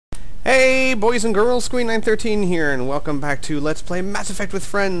Hey boys and girls, Squeen913 here, and welcome back to Let's Play Mass Effect with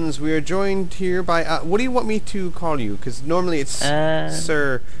Friends. We are joined here by, what do you want me to call you? Because normally it's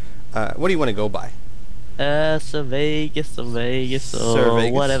Sir, what do you want to go by? Sir Vegas, or Sir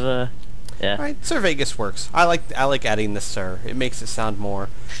Vegas. whatever. Yeah. Alright, Sir Vegas works. I like adding the Sir. It makes it sound more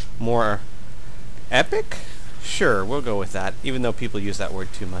epic? Sure, we'll go with that, even though people use that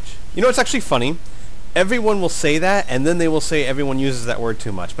word too much. You know what's actually funny? Everyone will say that, and then they will say everyone uses that word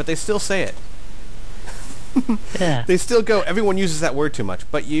too much, but they still say it. Yeah. They still go, everyone uses that word too much,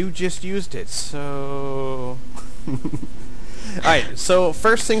 but you just used it, so... Alright, so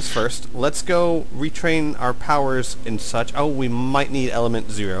first things first, let's go retrain our powers and such. Oh, we might need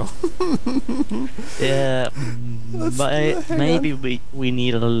element 0. Yeah, but maybe we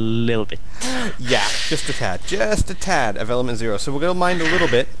need a little bit. Yeah, just a tad of element 0. So we're going to mind a little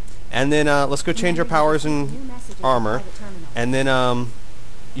bit, and then let's go change our powers and armor. And then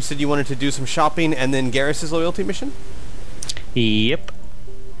you said you wanted to do some shopping and then Garrus's loyalty mission? Yep.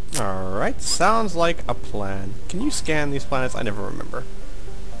 Alright, sounds like a plan. Can you scan these planets? I never remember.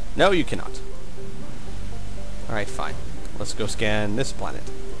 No, you cannot. Alright, fine. Let's go scan this planet.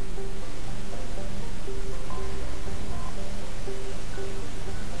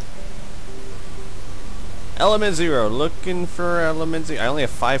 Element 0. Looking for element 0. I only have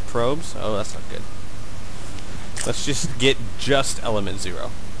 5 probes. Oh, that's not good. Let's just get just element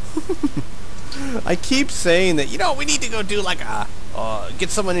 0. I keep saying that, you know, we need to go do like a... get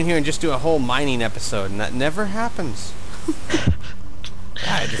someone in here and just do a whole mining episode, and that never happens. It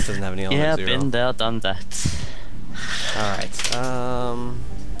just doesn't have any element 0. Yeah, been there, done that. Alright,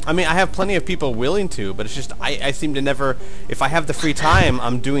 I mean, I have plenty of people willing to, but it's just, I seem to never... If I have the free time,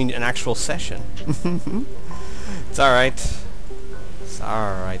 I'm doing an actual session. It's alright. It's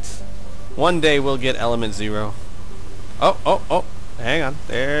alright. One day we'll get element 0. Oh. Hang on.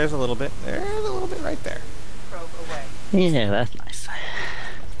 There's a little bit. There's a little bit right there. Yeah, that's nice.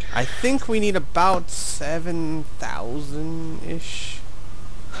 I think we need about 7,000-ish.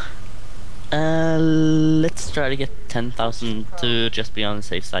 Let's try to get 10,000 to just be on the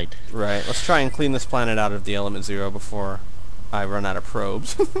safe side. Right. Let's try and clean this planet out of the element 0 before I run out of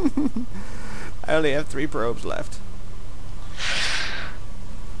probes. I only have 3 probes left.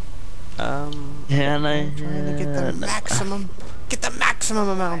 Yeah, and I'm trying to get the maximum. Get the maximum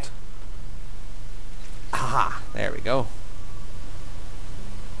amount. Aha! There we go.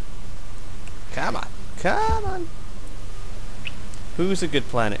 Come on. Come on. Who's a good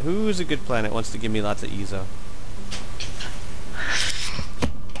planet? Who's a good planet wants to give me lots of EZO?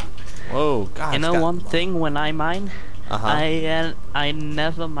 Whoa, God. You know one thing when I mine? I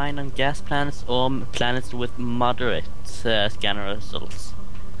never mine on gas planets or planets with moderate scanner results.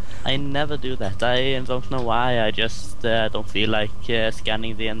 I never do that. I don't know why. I just don't feel like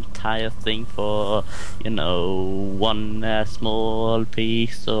scanning the entire thing for, you know, one small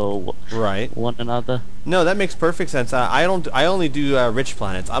piece or one another. No, that makes perfect sense. I only do rich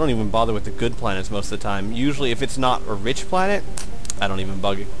planets. I don't even bother with the good planets most of the time. Usually, if it's not a rich planet, I don't even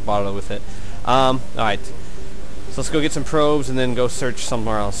bother with it. All right. So let's go get some probes and then go search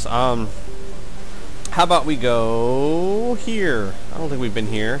somewhere else. How about we go here? I don't think we've been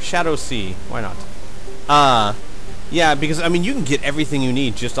here. Shadow Sea. Why not? Yeah, because, I mean, you can get everything you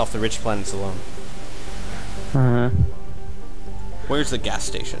need just off the rich planets alone. Where's the gas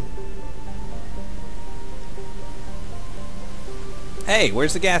station? Hey,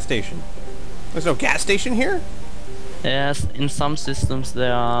 where's the gas station? There's no gas station here? Yes, in some systems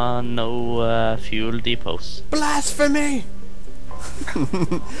there are no fuel depots. Blasphemy!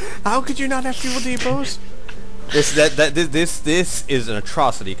 How could you not have fuel depots? This is an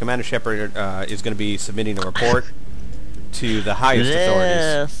atrocity. Commander Shepard is going to be submitting a report to the highest authorities.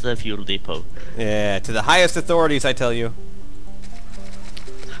 Yes, a fuel depot. Yeah, to the highest authorities, I tell you.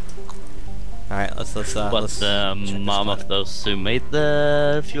 All right, let's What's the mom of those who made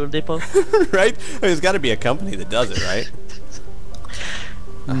the fuel depot? Right? I mean, there's got to be a company that does it, right?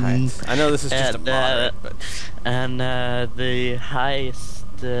 Alright. I know this is just a moderate, but... And the highest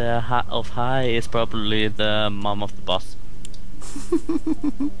of high is probably the mom of the boss.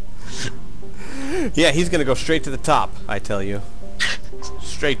 Yeah, he's gonna go straight to the top, I tell you.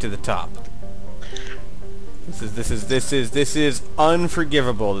 Straight to the top. This is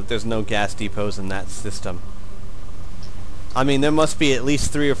unforgivable that there's no gas depots in that system. I mean, there must be at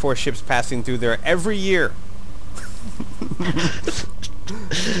least 3 or 4 ships passing through there every year.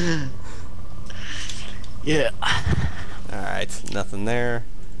 Yeah. Alright, nothing there.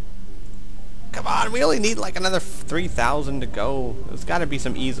 Come on, we only need like another 3,000 to go. There's gotta be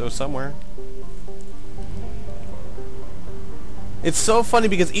some EZO somewhere. It's so funny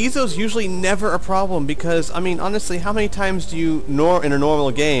because EZO's usually never a problem because, I mean, honestly, how many times do you, in a normal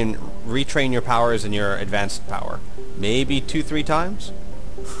game, retrain your powers and your advanced power? Maybe 2-3 times?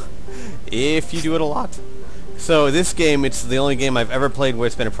 If you do it a lot. So this game, it's the only game I've ever played where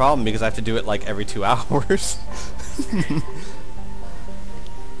it's been a problem because I have to do it like every 2 hours.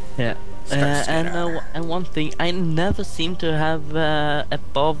 Yeah. And one thing, I never seem to have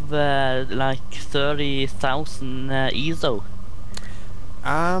above like 30,000 EZO.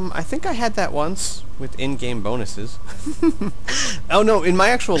 I think I had that once with in-game bonuses. Oh no, in my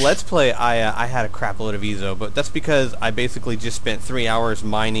actual Let's Play, I had a crap load of EZO, but that's because I basically just spent 3 hours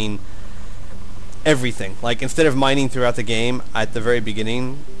mining everything. Like, instead of mining throughout the game at the very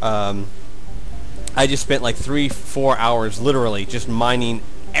beginning, I just spent like 3-4 hours literally just mining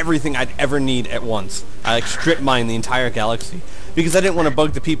everything I'd ever need at once. I like strip mine the entire galaxy because I didn't want to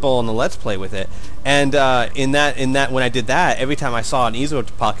bug the people on the Let's Play with it. And in that when I did that, every time I saw an EZO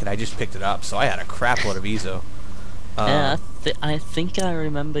pocket, I just picked it up. So I had a crap load of EZO. Yeah, I think I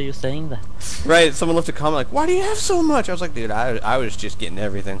remember you saying that. Right, someone left a comment like, "Why do you have so much?" I was like, "Dude, I was just getting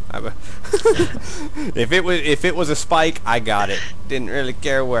everything. If it was a spike, I got it. Didn't really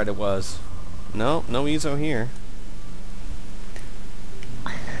care where it was. No EZO here.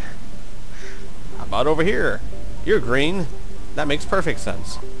 How about over here? You're green. That makes perfect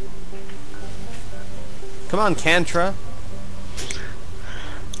sense. Come on, Cantra.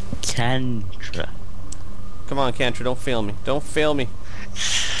 Cantra. Come on, Cantra, don't fail me. Don't fail me.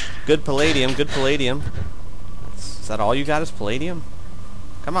 Good palladium, good palladium. Is that all you got is palladium?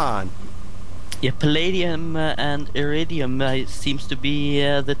 Come on. Yeah, palladium and iridium seems to be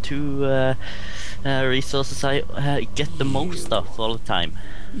the two resources I get the most of all the time.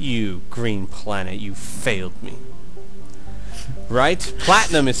 You green planet, you failed me. Right?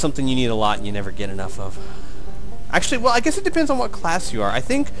 Platinum is something you need a lot and you never get enough of. Actually, well, I guess it depends on what class you are. I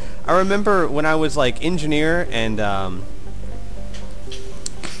think I remember when I was like engineer and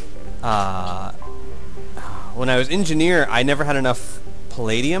when I was engineer, I never had enough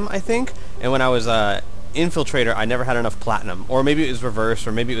palladium, I think, and when I was infiltrator, I never had enough platinum, or maybe it was reverse,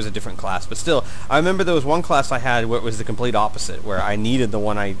 or maybe it was a different class. But still, I remember there was one class I had where it was the complete opposite, where I needed the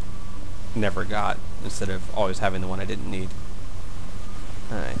one I never got instead of always having the one I didn't need.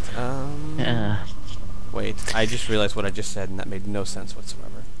 All right. Wait, I just realized what I just said, and that made no sense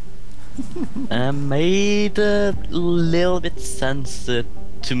whatsoever. Made a little bit sense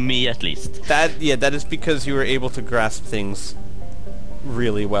to me, at least. That is because you were able to grasp things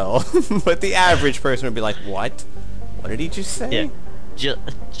really well. But the average person would be like, "What? What did he just say?" Yeah,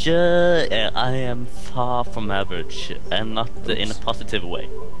 I am far from average, and not in a positive way.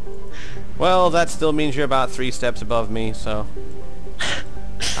 Well, that still means you're about 3 steps above me, so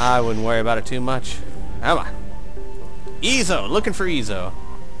I wouldn't worry about it too much. Come on. EZO! Looking for EZO.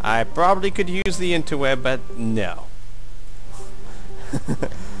 I probably could use the interweb, but no.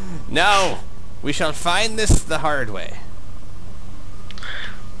 No! We shall find this the hard way.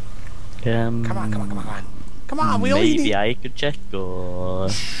 Come on. Come on, we only need... Maybe I could check, or...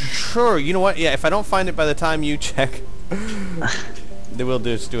 Sure, you know what? Yeah, if I don't find it by the time you check, then we'll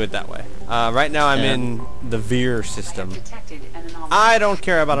just do it that way. Right now I'm in the Veer system. I don't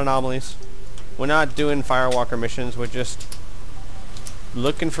care about anomalies. We're not doing Firewalker missions, we're just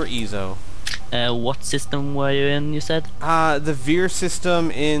looking for EZO. What system were you in, you said? The Veer system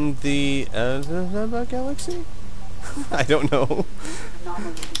in the galaxy? I don't know.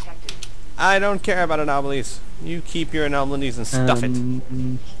 I don't care about anomalies. You keep your anomalies and stuff it.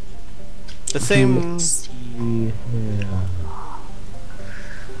 The same...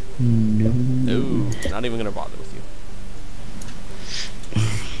 No, not even gonna bother with you.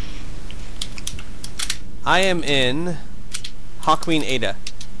 I am in Hawkqueen Ada.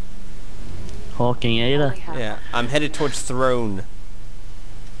 Hawking Ada? Yeah, I'm headed towards Throne.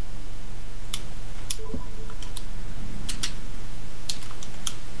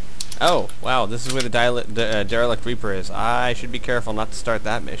 Oh, wow, this is where the Derelict Reaper is. I should be careful not to start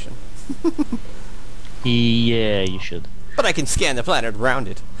that mission. Yeah, you should. But I can scan the planet around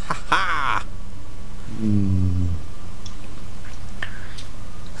it. Ha ha!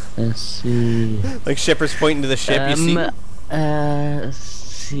 Let's see. Like Shepard's pointing to the ship, you see?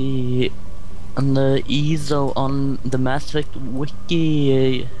 See. On the EZO on the Mass Effect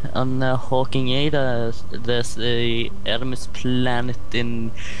wiki on Hawking Ada, there's a Aramis planet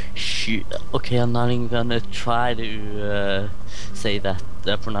in okay, I'm not even gonna try to say that,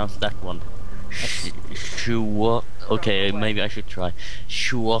 pronounce that one. Okay, maybe I should try.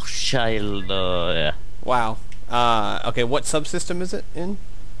 Schwarzschild, yeah. Wow. Okay, what subsystem is it in?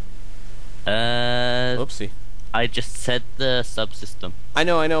 Oopsie. I just said the subsystem. I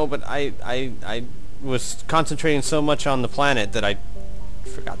know, but I was concentrating so much on the planet that I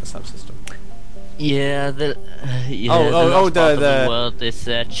forgot the subsystem. Yeah, the the world is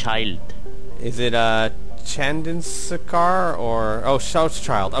child. Is it Chandinsakar or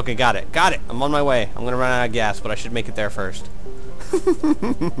Schwarzschild? Okay, got it. I'm on my way. I'm gonna run out of gas, but I should make it there first.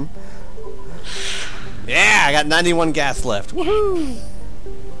 Yeah, I got 91 gas left. Woohoo!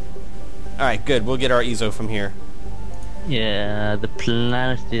 All right, good. We'll get our EZO from here. Yeah, the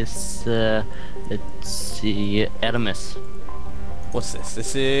planet is let's see, Aramis. What's this?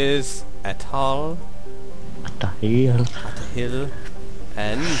 This is Atoll. Atahil.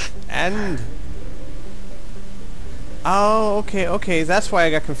 And oh, okay, that's why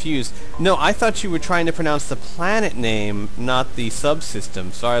I got confused. No, I thought you were trying to pronounce the planet name, not the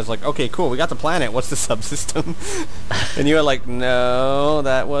subsystem. So I was like, okay, cool, we got the planet, what's the subsystem? And you were like, no,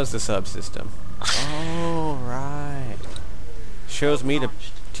 that was the subsystem. Oh, right. Shows me to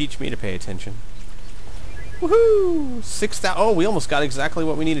teach me to pay attention. Woohoo! 6,000. Oh, we almost got exactly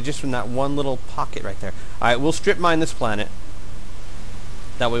what we needed just from that one little pocket right there. Alright, we'll strip mine this planet.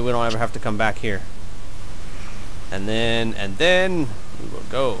 That way we don't ever have to come back here. And then we will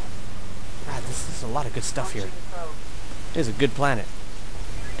go. God, this is a lot of good stuff here. It is a good planet.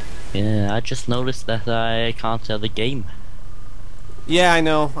 Yeah, I just noticed that I can't tell the game. Yeah, I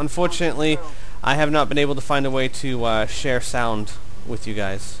know. Unfortunately, I have not been able to find a way to share sound with you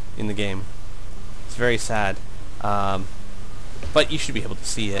guys in the game. It's very sad. But you should be able to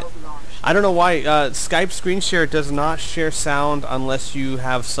see it. I don't know why Skype screen share does not share sound unless you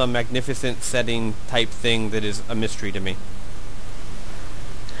have some magnificent setting type thing that is a mystery to me.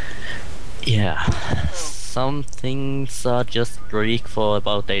 Yeah, some things are just Greek for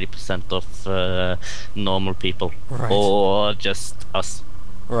about 80% of normal people. Right. Or just us.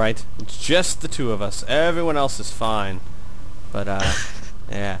 Right. It's just the two of us. Everyone else is fine. But,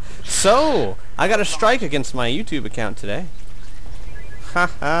 yeah. So, I got a strike against my YouTube account today.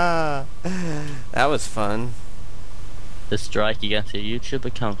 Haha. That was fun. The strike against your YouTube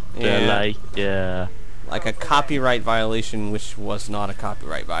account. Yeah. Like a copyright violation, which was not a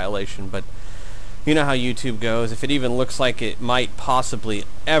copyright violation, but you know how YouTube goes. If it even looks like it might possibly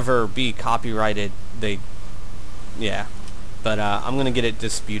ever be copyrighted, yeah. But I'm gonna get it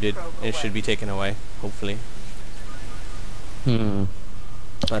disputed, and it should be taken away, hopefully.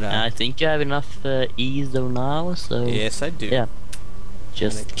 But I think you have enough EZO now, so yes, I do. Yeah.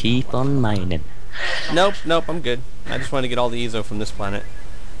 Just keep on mining. Nope, I'm good. I just want to get all the EZO from this planet.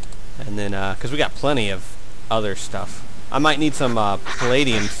 And then, because we got plenty of other stuff. I might need some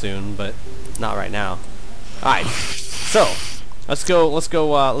palladium soon, but not right now. Alright, so, let's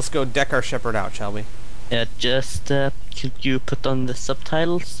go deck our shepherd out, shall we? Yeah, just, could you put on the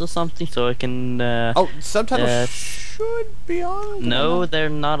subtitles or something so I can, oh, subtitles should be on? No, they're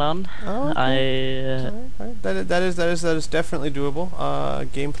not on. Oh, okay. Right. That is definitely doable.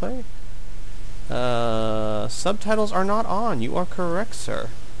 Gameplay. Subtitles are not on. You are correct, sir.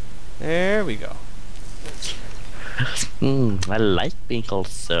 There we go. I like being called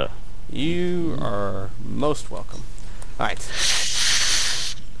sir. You are most welcome. Alright,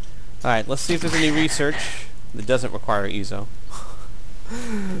 let's see if there's any research that doesn't require EZO.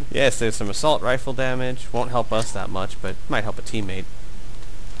 Yes, there's some assault rifle damage. Won't help us that much, but might help a teammate.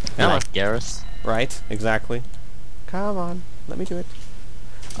 Like Garrus. Right, exactly. Come on, let me do it.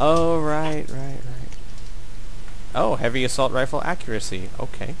 Oh, right. Oh, heavy assault rifle accuracy.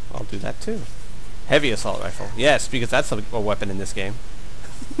 Okay, I'll do that too. Heavy assault rifle. Yes, because that's a weapon in this game.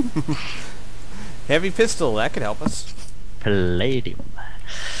 Heavy pistol, that could help us. Palladium.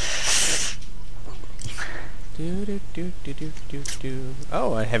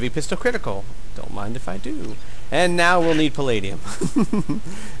 Oh, a heavy pistol critical. Don't mind if I do. And now we'll need palladium.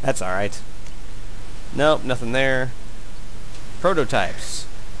 That's alright. Nope, nothing there. Prototypes.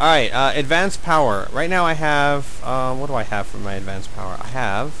 Alright, advanced power. Right now I have, what do I have for my advanced power? I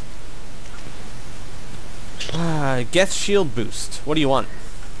have Geth shield boost. What do you want?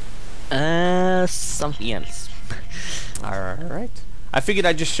 Something else. Alright. I figured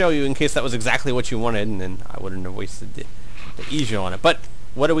I'd just show you in case that was exactly what you wanted, and then I wouldn't have wasted the EZO on it. But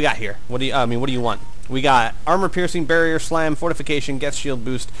what do we got here? What do you want? We got armor piercing, barrier slam, fortification, Geth shield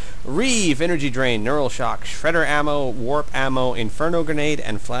boost, Reeve, energy drain, neural shock, shredder ammo, warp ammo, inferno grenade,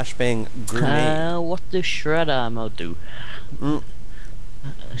 and flashbang grenade. What does shredder ammo do?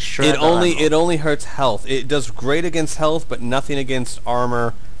 It only hurts health. It does great against health, but nothing against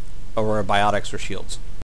armor or biotics or shields.